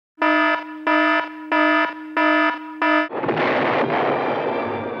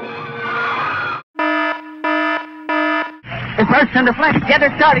on the flag. Get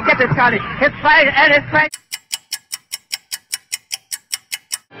it started, get it started. It's right and it's right.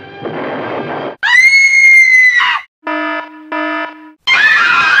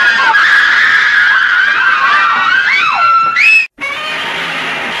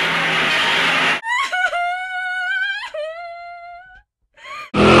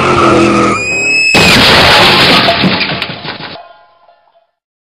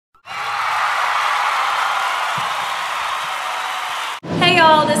 Hey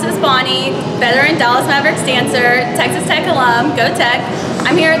y'all, this is Bonnie, veteran Dallas Mavericks dancer, Texas Tech alum, go Tech.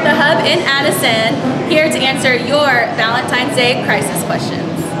 I'm here at the Hub in Addison, here to answer your Valentine's Day crisis questions.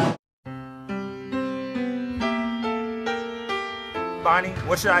 Bonnie,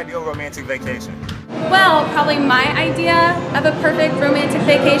 what's your ideal romantic vacation? Well, probably my idea of a perfect romantic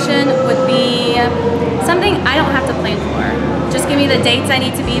vacation would be something I don't have to plan for. Just give me the dates I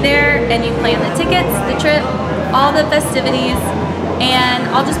need to be there, and you plan the tickets, the trip, all the festivities, and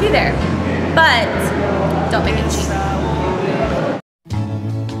I'll just be there. But don't make it cheap.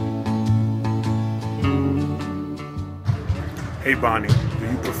 Hey Bonnie, do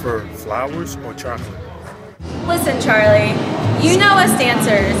you prefer flowers or chocolate? Listen, Charlie, you know us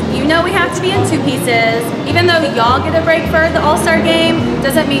dancers. You know we have to be in two pieces. Even though y'all get a break for the All-Star game,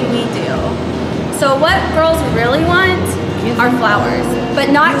 doesn't mean we do. So what girls really want are flowers, but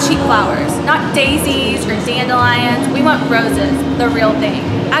not cheap flowers, not daisies or dandelions. We want roses, the real thing.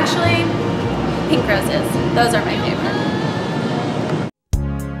 Actually, pink roses. Those are my favorite.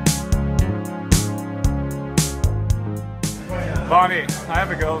 Bonnie, I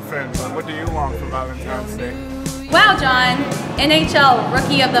have a girlfriend, but what do you want for Valentine's Day? Wow, John, NHL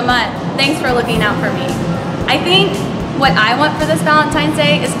Rookie of the Month. Thanks for looking out for me. I think what I want for this Valentine's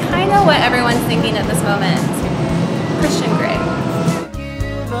Day is kind of what everyone's thinking at this moment. Christian Grey.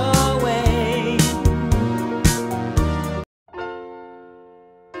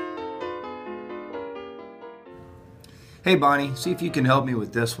 Hey Bonnie, see if you can help me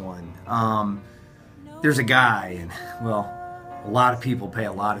with this one. There's a guy, and well, a lot of people pay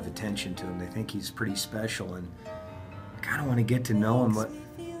a lot of attention to him. They think he's pretty special, and I kind of want to get to know him.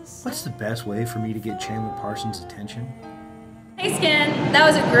 What's the best way for me to get Chandler Parsons' attention? Hey Skin, that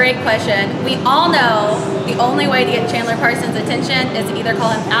was a great question. We all know the only way to get Chandler Parsons' attention is to either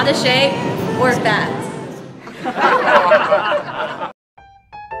call him out of shape or fat.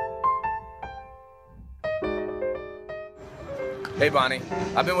 Hey Bonnie,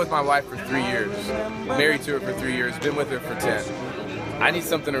 I've been with my wife for 3 years, married to her for 3 years, been with her for 10. I need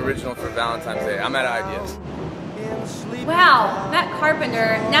something original for Valentine's Day. I'm out of ideas. Wow, Matt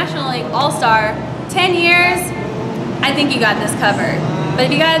Carpenter, National League All-Star, 10 years? I think you got this covered. But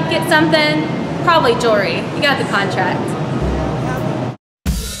if you gotta get something, probably jewelry. You got the contract.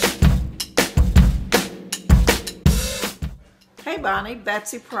 Hey Bonnie,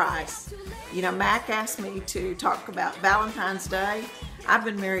 Betsy Price. You know, Mac asked me to talk about Valentine's Day. I've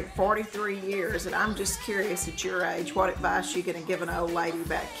been married 43 years, and I'm just curious at your age, what advice you going to give an old lady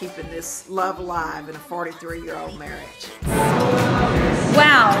about keeping this love alive in a 43-year-old marriage?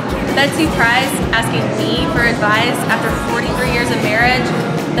 Wow, Betsy Price asking me for advice after 43 years of marriage,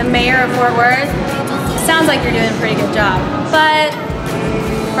 the mayor of Fort Worth. Sounds like you're doing a pretty good job. But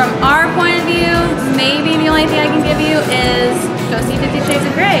from our point of view, maybe the only thing I can give you is go see 50 Shades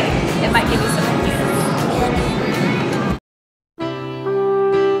of Grey. It might give you some ideas.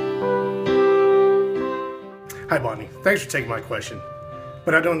 Hi Bonnie, thanks for taking my question,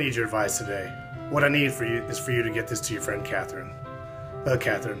 but I don't need your advice today. What I need for you is for you to get this to your friend Catherine.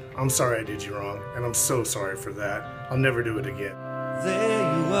 Catherine, I'm sorry I did you wrong, and I'm so sorry for that. I'll never do it again.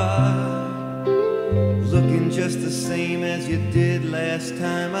 There you are, looking just the same as you did last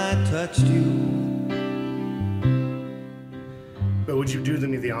time I touched you. But would you do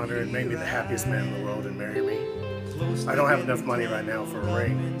me the honor and make me the happiest man in the world and marry me? I don't have enough money right now for a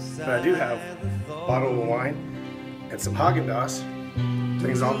ring, but I do have a bottle of wine and some Haagen-Dazs,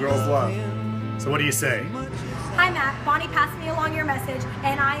 things all girls love. So what do you say? Hi Matt, Bonnie passed me along your message,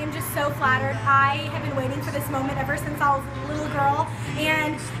 and I am just so flattered. I have been waiting for this moment ever since I was a little girl,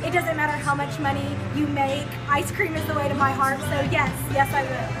 and it doesn't matter how much money you make, ice cream is the way to my heart, so yes, I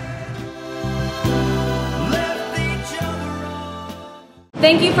will.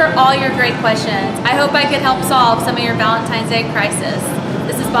 Thank you for all your great questions. I hope I could help solve some of your Valentine's Day crisis.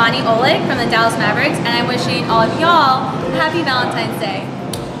 This is Bonnie Olick from the Dallas Mavericks, and I'm wishing all of y'all a happy Valentine's Day.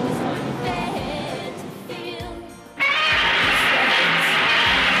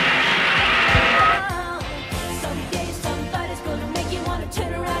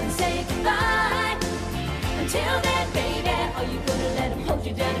 Until then, baby, are you gonna let him hold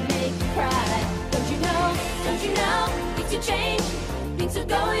you down and make you cry? Don't you know, it's your change.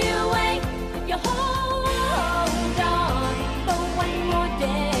 go your way if you hold on for one more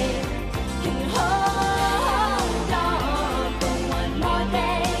day. Can you hold on for one more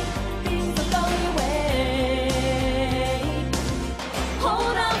day? Things will go your way.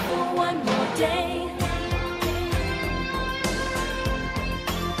 Hold on for one more day.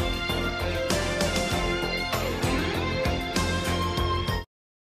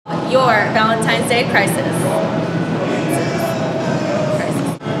 Your Valentine's Day crisis.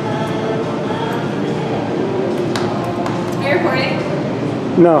 Are you recording?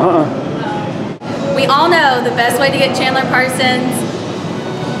 No, We all know the best way to get Chandler Parsons'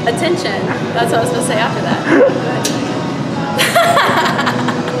 attention. That's what I was supposed to say after that.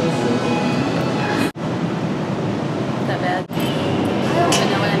 Not that bad. I don't even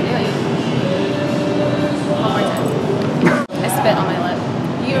know what I'm doing. One more time. I spit on my lip.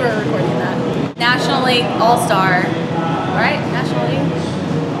 You were recording that. National League All-Star. Right? National League?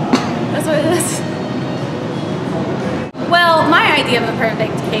 That's what it is. Well, my idea of a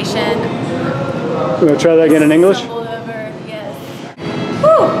perfect vacation. You want to try that again in English? Yes.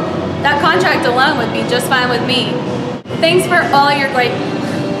 Whew! That contract alone would be just fine with me. Thanks for all your great...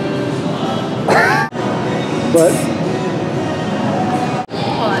 What?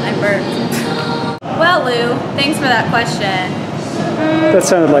 Hold on, I burped. Well, Lou, thanks for that question. That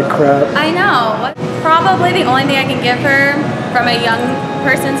sounded like crap. I know. Probably the only thing I can give her from a young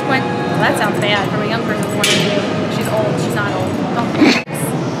person's point... Well, that sounds bad. From a young person's point of view. She's old. She's not old. Oh.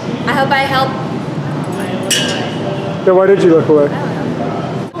 I hope I help... Yeah, why did you look away? I don't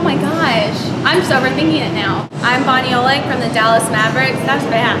know. Oh my gosh. I'm just overthinking it now. I'm Bonnie Oleg from the Dallas Mavericks. That's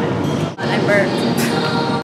bad. I burped.